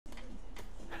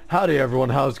Howdy everyone,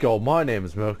 how's it going? My name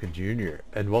is Malcolm Jr.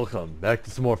 and welcome back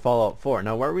to some more Fallout 4.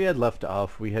 Now where we had left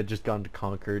off, we had just gone to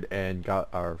Concord and got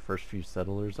our first few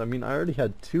settlers. I mean, I already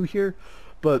had two here,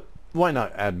 but why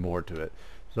not add more to it?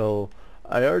 So,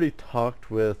 I already talked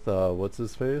with, what's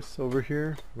his face over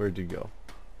here? Where'd you go?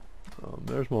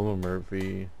 There's Mama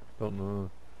Murphy. Don't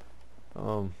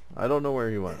know. I don't know where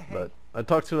he went, but I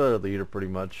talked to the leader pretty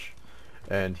much,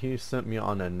 and he sent me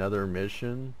on another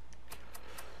mission.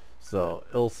 So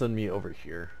it'll send me over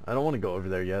here. I don't want to go over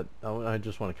there yet. I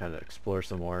just want to kind of explore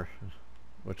some more,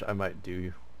 which I might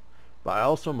do. But I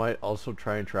also might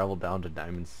try and travel down to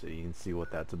Diamond City and see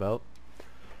what that's about.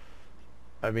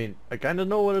 I mean, I kind of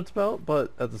know what it's about,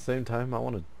 but at the same time, I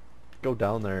want to go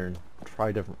down there and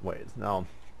try different ways. Now,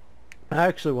 I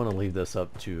actually want to leave this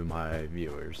up to my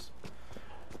viewers.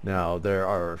 Now, there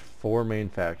are 4 main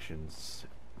factions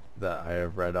that I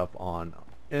have read up on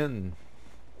in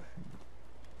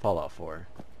Fallout 4.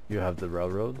 You have the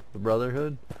Railroad, the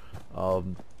Brotherhood,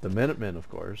 the Minutemen, of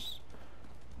course,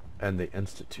 and the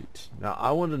Institute. Now,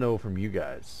 I want to know from you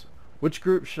guys, which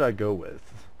group should I go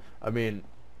with? I mean,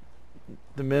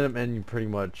 the Minutemen, you pretty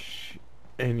much,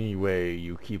 any way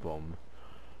you keep them,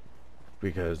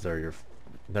 because they're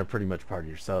pretty much part of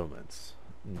your settlements.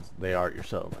 They are your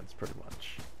settlements, pretty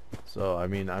much. So, I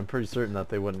mean, I'm pretty certain that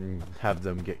they wouldn't have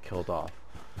them get killed off.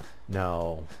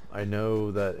 Now, I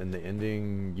know that in the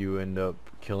ending, you end up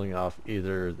killing off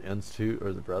either the Institute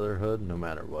or the Brotherhood, no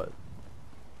matter what.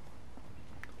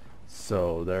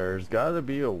 So, there's gotta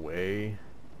be a way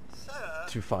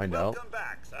to find out.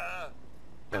 Back, sir.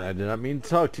 And I did not mean to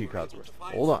talk to you, Codsworth.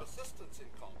 Hold on.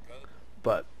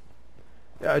 But,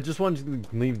 yeah, I just wanted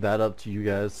to leave that up to you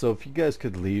guys. So, if you guys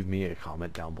could leave me a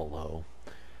comment down below,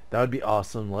 that would be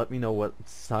awesome. Let me know what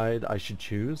side I should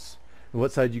choose. And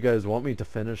what side you guys want me to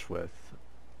finish with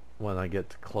when I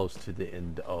get close to the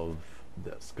end of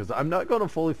this. Because I'm not going to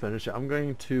fully finish it. I'm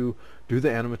going to do the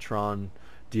Animatron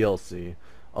DLC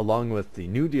along with the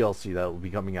new DLC that will be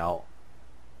coming out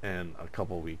in a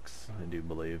couple weeks, I do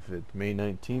believe. It's May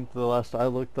 19th, the last I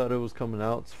looked that it was coming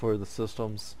out for the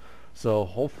systems. So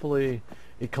hopefully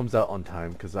it comes out on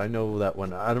time, because I know that when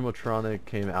Animatronic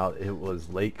came out, it was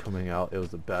late coming out. It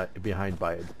was behind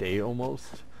by a day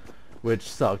almost, which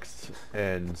sucks,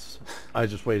 and I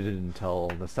just waited until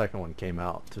the second one came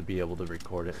out to be able to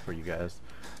record it for you guys.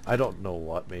 I don't know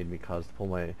what made me cause to pull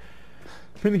my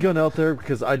minigun out there,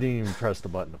 because I didn't even press the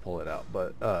button to pull it out.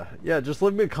 But yeah, just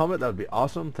leave me a comment, that would be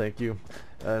awesome. Thank you.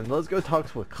 And let's go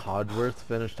talk with Codsworth.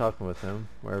 Finish talking with him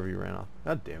wherever he ran off.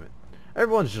 God damn it,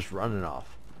 everyone's just running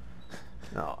off.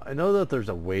 Now, I know that there's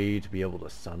a way to be able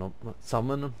to summon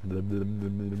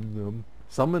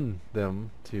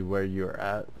them to where you're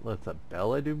at. With a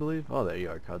bell, I do believe. Oh, there you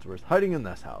are, Codsworth, hiding in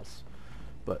this house.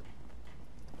 But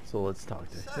so let's talk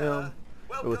to him.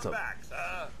 Welcome What's up? back,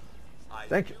 sir.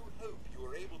 Thank you. I hope you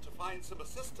were able to find some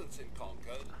assistance in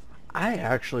Concord. I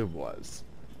actually was,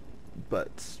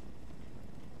 but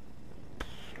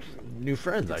new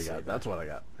friends I got. That's what I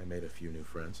got. I made a few new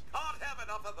friends. Can't have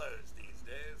enough of those these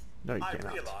days. No, you I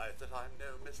cannot. realize that I'm no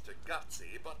Mr.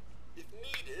 Gutsy, but if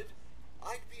needed,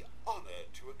 I'd be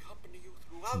honored to accompany you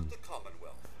throughout the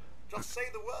Commonwealth. Just say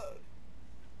the word.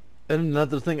 And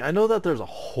another thing, I know that there's a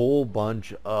whole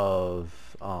bunch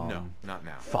of No, not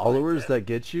now. followers that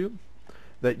get you,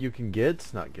 that you can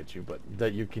get, not get you, but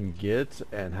that you can get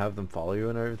and have them follow you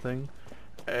and everything.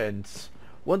 And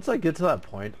once I get to that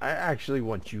point, I actually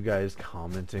want you guys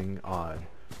commenting on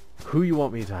who you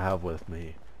want me to have with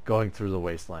me going through the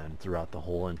wasteland throughout the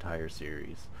whole entire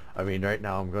series. I mean, right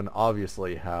now I'm going to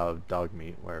obviously have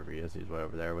Dogmeat, wherever he is. He's way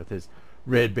over there with his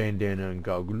red bandana and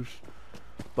goggles.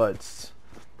 But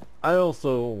I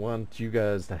also want you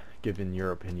guys to give in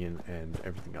your opinion and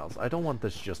everything else. I don't want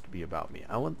this just to be about me.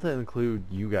 I want to include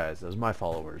you guys as my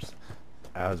followers,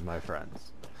 as my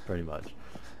friends, pretty much.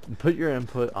 And put your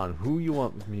input on who you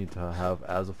want me to have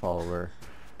as a follower,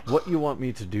 what you want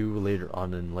me to do later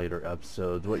on in later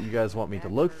episodes, what you guys want me to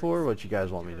look for, what you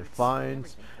guys want me to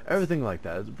find, everything like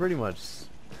that. It's pretty much,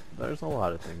 there's a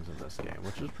lot of things in this game,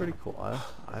 which is pretty cool.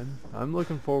 I'm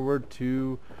looking forward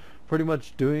to pretty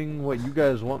much doing what you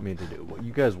guys want me to do, what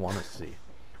you guys want to see,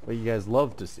 what you guys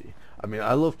love to see. I mean,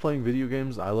 I love playing video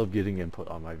games. I love getting input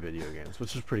on my video games,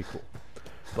 which is pretty cool.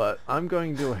 But I'm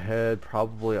going to head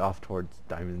probably off towards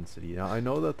Diamond City. Now, I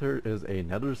know that there is a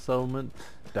nether settlement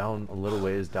down a little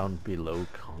ways down below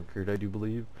Concord, I do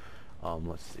believe.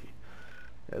 Let's see.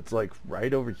 It's like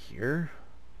right over here.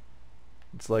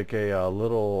 It's like a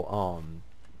little,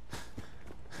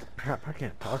 crap, I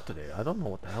can't talk today. I don't know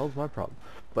what the hell is my problem.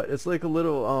 But it's like a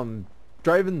little,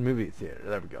 drive-in movie theater.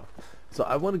 There we go. So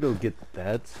I want to go get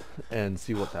that and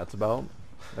see what that's about.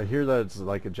 I hear that it's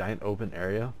like a giant open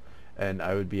area, and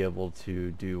I would be able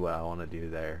to do what I want to do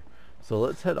there. So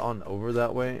let's head on over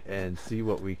that way and see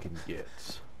what we can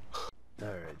get.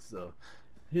 Alright, so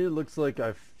here it looks like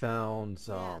I found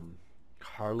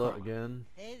Carla again.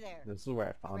 Hey there. This is where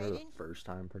I found her the Trading? first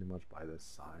time, pretty much by this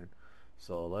sign.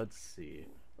 So let's see.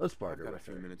 Let's I've barter got a with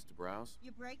few her. minutes to browse.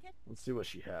 You break it? Let's see what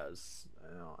she has.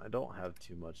 I don't have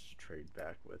too much to trade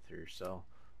back with her, so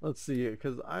let's see.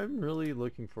 Because I'm really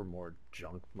looking for more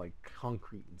junk, like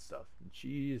concrete and stuff. And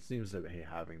she seems to be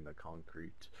having the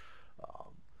concrete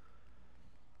um,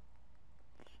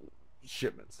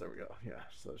 shipments. There we go. Yeah,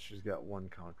 so she's got one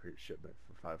concrete shipment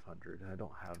for 500. I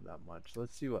don't have that much.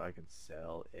 Let's see what I can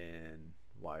sell in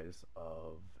wise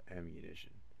of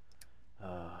ammunition.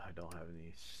 I don't have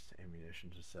any ammunition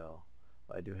to sell.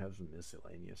 I do have some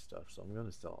miscellaneous stuff, so I'm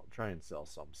gonna try and sell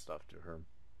some stuff to her,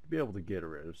 to be able to get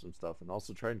rid of some stuff, and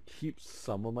also try and keep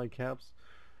some of my caps,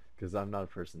 because I'm not a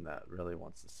person that really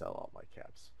wants to sell all my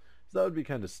caps. So that would be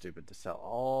kind of stupid to sell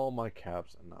all my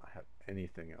caps and not have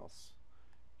anything else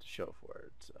to show for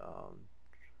it.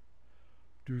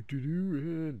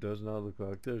 It does not look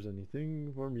like there's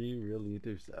anything for me really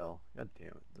to sell. God damn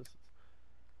it! This is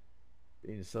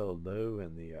being so low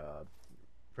in the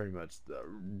pretty much the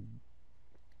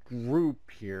group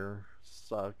here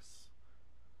sucks.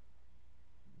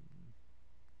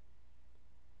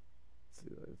 Let's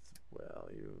see, that's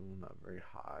value not very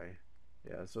high.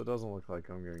 Yeah, so it doesn't look like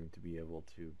I'm going to be able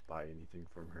to buy anything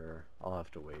from her. I'll have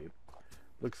to wait.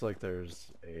 Looks like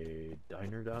there's a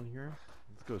diner down here.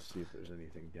 Let's go see if there's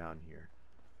anything down here.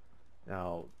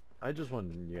 Now, I just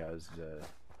wanted you guys to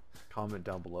comment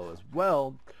down below as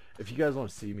well if you guys want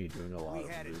to see me doing a lot We of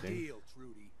had a looting. deal,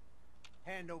 Trudy.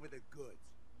 Hand over the goods.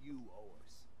 You owe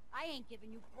us. I ain't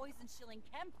giving you poison shilling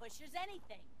chem pushers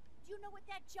anything. Do you know what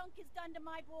that junk has done to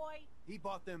my boy? He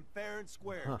bought them fair and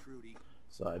square, Huh. Trudy.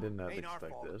 So I did not Ain't our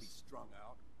expect fault if he's this. strung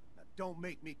out. Now don't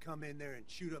make me come in there and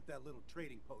shoot up that little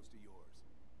trading post of yours.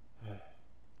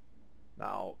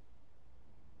 Now,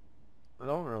 I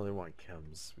don't really want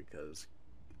chems because,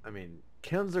 I mean,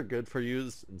 chems are good for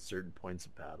use in certain points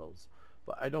of battles,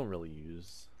 but I don't really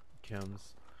use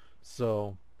chems.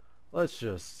 So, let's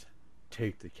just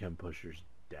take the chem pushers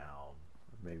down.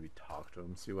 Maybe talk to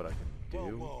them, see what I can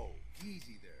do. Whoa, whoa.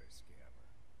 Easy there, scammer.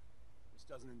 This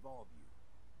doesn't involve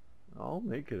you. I'll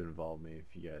make it involve me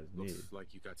if you guys need. Looks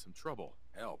like you got some trouble.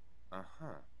 Help. Uh-huh.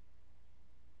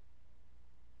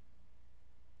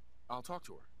 I'll talk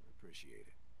to her. Appreciate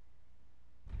it.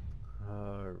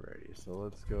 Alrighty, so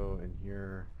let's go in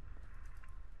here.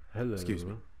 Hello. Excuse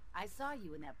me. I saw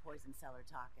you in that poison cellar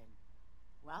talking.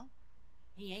 Well,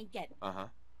 he ain't getting. Uh-huh.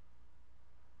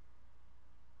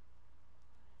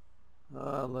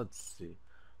 Let's see.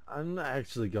 I'm not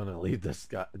actually gonna leave this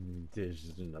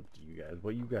decision up to you guys.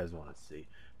 What you guys want to see.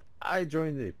 I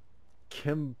join the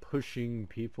chem pushing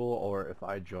people, or if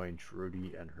I join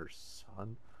Trudy and her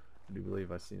son. I do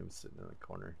believe I see him sitting in the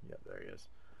corner. Yep, there he is.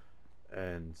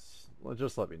 And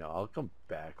just let me know. I'll come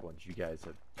back once you guys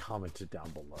have commented down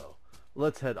below.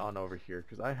 Let's head on over here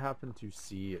because I happen to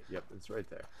see it. Yep, it's right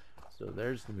there. So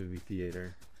there's the movie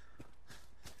theater.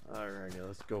 Alrighty,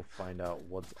 let's go find out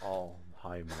what's all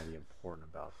high and mighty important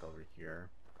about over here.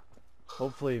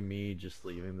 Hopefully me just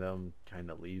leaving them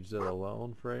kind of leaves it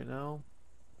alone for right now.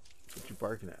 What you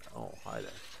barking at? Oh, hi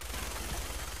there.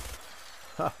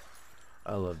 Ha!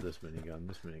 I love this minigun.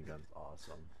 This minigun's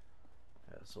awesome.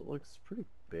 Yeah, so it looks pretty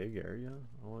big area.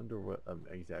 I wonder what I'm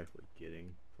exactly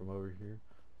getting from over here.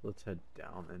 Let's head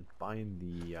down and find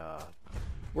the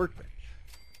workbench.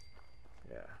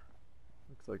 Yeah.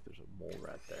 Looks like there's a mole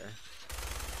rat there.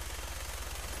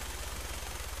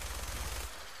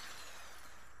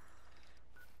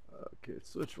 Okay,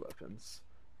 switch weapons.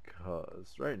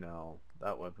 Cause right now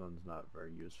that weapon's not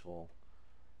very useful.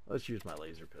 Let's use my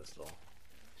laser pistol.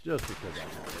 Just because I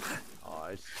want it. Oh,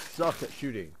 I suck at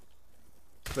shooting.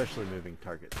 Especially moving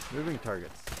targets. Moving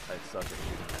targets, I suck at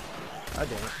shooting. God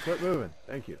damn it. Quit moving.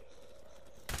 Thank you.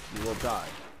 You will die.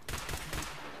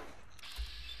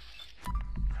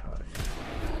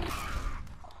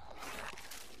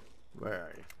 Where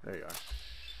are you? There you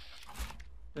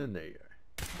are. And there you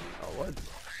are. Oh,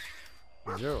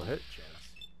 what? 0 hit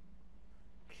chance.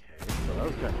 Okay, so that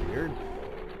was kind of weird.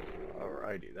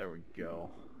 Alrighty, there we go.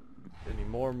 Any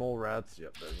more mole rats?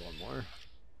 Yep, there's one more.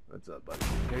 What's up, buddy?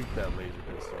 Take that laser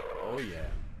pistol. Oh, yeah.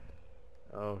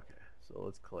 Okay, so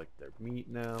let's collect their meat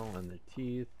now and their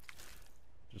teeth.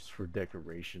 Just for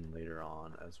decoration later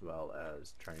on, as well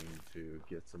as trying to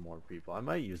get some more people. I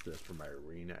might use this for my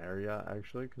arena area,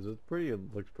 actually, because it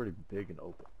looks pretty big and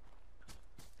open.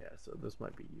 Yeah, so this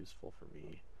might be useful for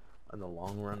me in the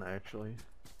long run, actually.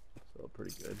 So So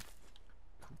pretty good.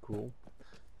 Cool.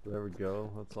 So there we go.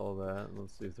 That's all that.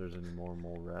 Let's see if there's any more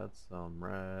mole rats.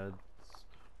 Rats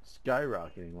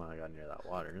skyrocketing when I got near that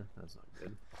water. That's not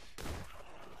good.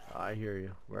 I hear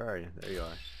you. Where are you? There you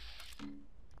are.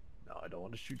 No, I don't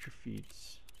want to shoot your feet.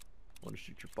 I want to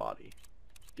shoot your body.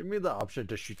 Give me the option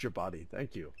to shoot your body.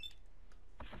 Thank you.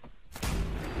 Those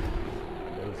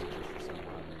are just for some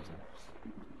odd reason.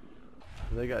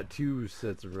 They got 2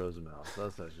 sets of rows of mouths.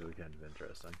 That's actually kind of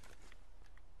interesting.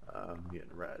 I'm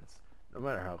getting reds. No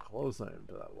matter how close I am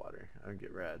to that water, I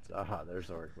get reds. Aha, there's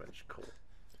the workbench. Cool.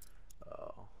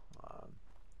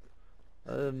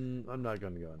 I'm not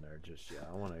going to go in there just yet.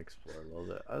 I want to explore a little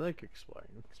bit. I like exploring.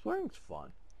 Exploring's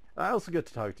fun. I also get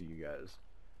to talk to you guys.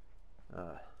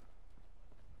 Yeah,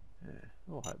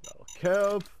 oh, hi, Battle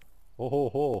Cap. Ho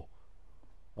ho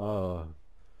ho.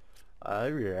 I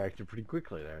reacted pretty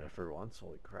quickly there for once.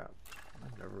 Holy crap. I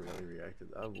never really reacted.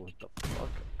 What the fuck?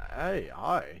 Hey,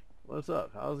 hi. What's up?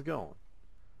 How's it going?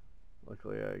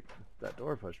 Luckily, that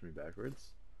door pushed me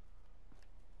backwards.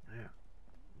 Yeah.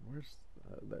 Where's...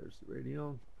 there's the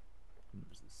radio.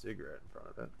 There's the cigarette in front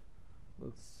of it.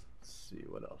 Let's see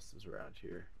what else is around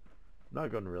here. I'm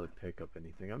not going to really pick up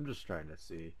anything. I'm just trying to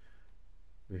see.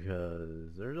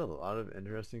 Because there's a lot of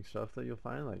interesting stuff that you'll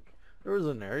find. Like, there was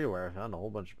an area where I found a whole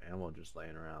bunch of ammo just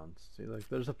laying around. See, like,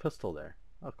 there's a pistol there.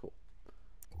 Oh, cool.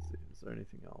 Let's see, is there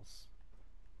anything else?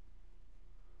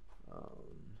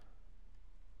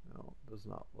 No, does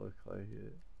not look like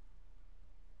it.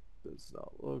 Does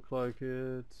not look like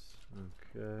it.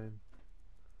 Okay.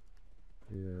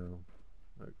 Yeah.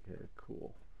 Okay,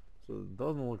 cool. So it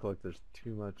doesn't look like there's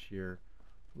too much here.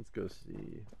 Let's go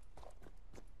see.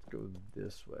 Let's go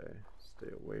this way.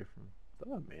 Stay away from... Is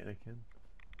that a mannequin?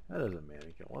 That is a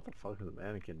mannequin. What the fuck is a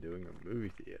mannequin doing in a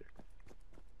movie theater?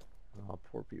 Oh,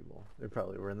 poor people. They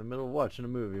probably were in the middle of watching a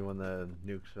movie when the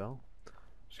nukes fell.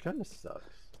 Which kind of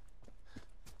sucks.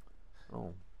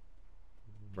 Oh.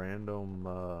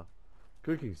 Random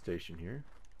cooking station here.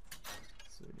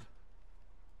 Let's see.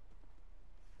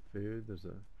 Food. There's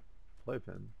a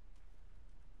playpen.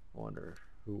 I wonder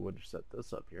who would have set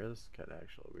this up here. This is kind of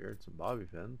actually weird. Some bobby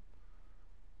pin.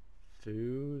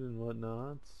 Food and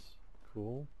whatnot.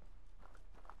 Cool.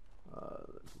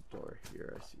 There's a door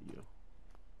here. I see you.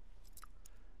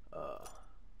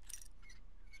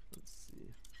 Let's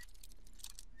see.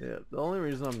 Yeah, the only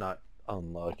reason I'm not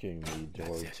unlocking the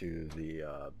door to the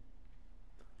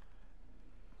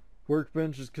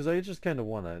workbench is because I just kind of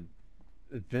want to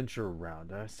adventure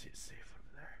around. I see a safe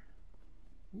over there.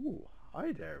 Ooh,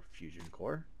 hi there, Fusion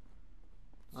Core.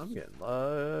 I'm getting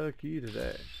lucky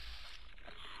today.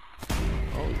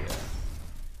 Oh yeah.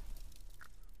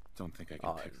 Don't think I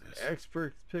can pick this.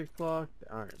 Expert pick lock.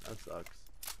 Darn, that sucks.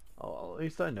 Oh, well, at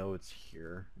least I know it's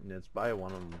here, and it's by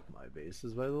one of my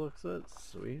bases by the looks of it.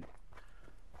 Sweet.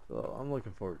 So I'm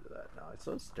looking forward to that. Now I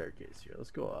saw a staircase here. Let's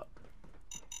go up.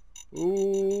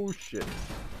 Oh shit!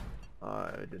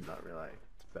 I did not realize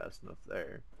it's fast enough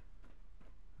there.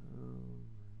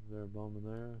 Is there a bomb in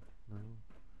there? No.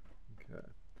 Okay.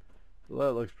 So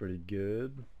that looks pretty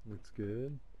good. Looks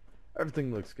good.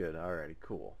 Everything looks good. Alrighty,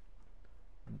 cool.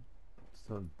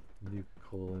 Some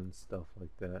nuclear and stuff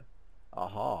like that.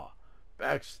 Aha!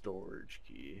 Back storage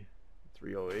key.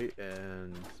 308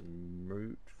 and some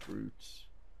root fruits.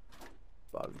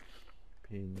 Bobby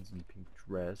pins and pink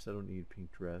dress. I don't need pink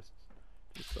dress.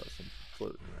 Just saw some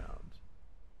floating around.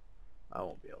 I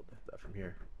won't be able to hit that from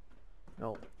here.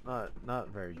 No, not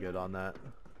very good on that.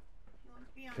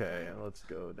 Okay, let's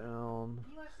go down.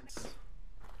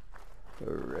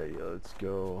 Alright, let's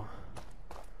go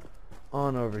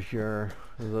on over here.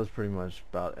 That's pretty much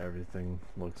about everything.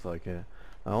 Looks like it.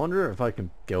 I wonder if I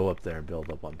can go up there and build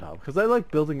up on top, because I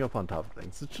like building up on top of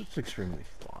things. It's just extremely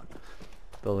fun.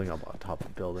 Building up on top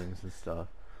of buildings and stuff.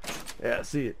 Yeah,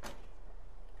 see it.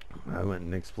 I went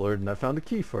and explored and I found a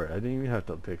key for it. I didn't even have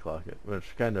to picklock it,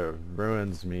 which kind of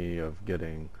ruins me of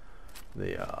getting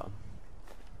the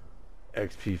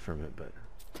XP from it, but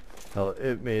hell,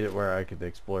 it made it where I could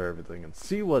explore everything and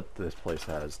see what this place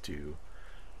has to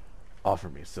offer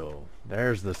me. So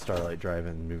there's the Starlight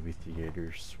Drive-In movie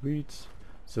theater. Sweet.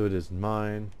 So it is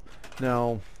mine.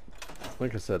 Now,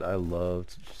 like I said, I love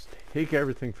to just take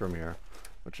everything from here,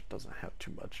 which it doesn't have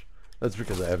too much. That's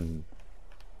because I haven't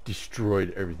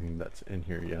destroyed everything that's in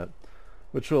here yet,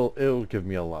 which it'll give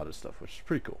me a lot of stuff, which is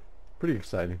pretty cool, pretty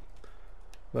exciting.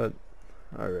 But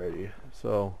alrighty,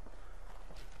 so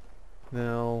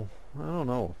now I don't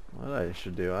know what I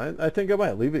should do. I think I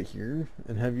might leave it here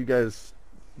and have you guys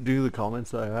do the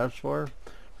comments that I asked for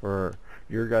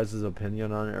your guys'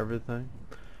 opinion on everything.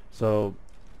 So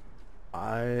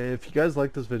if you guys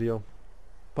like this video,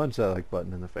 punch that like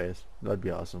button in the face. That'd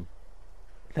be awesome.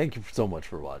 Thank you so much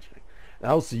for watching. And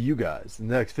I'll see you guys in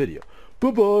the next video.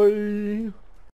 Bye bye.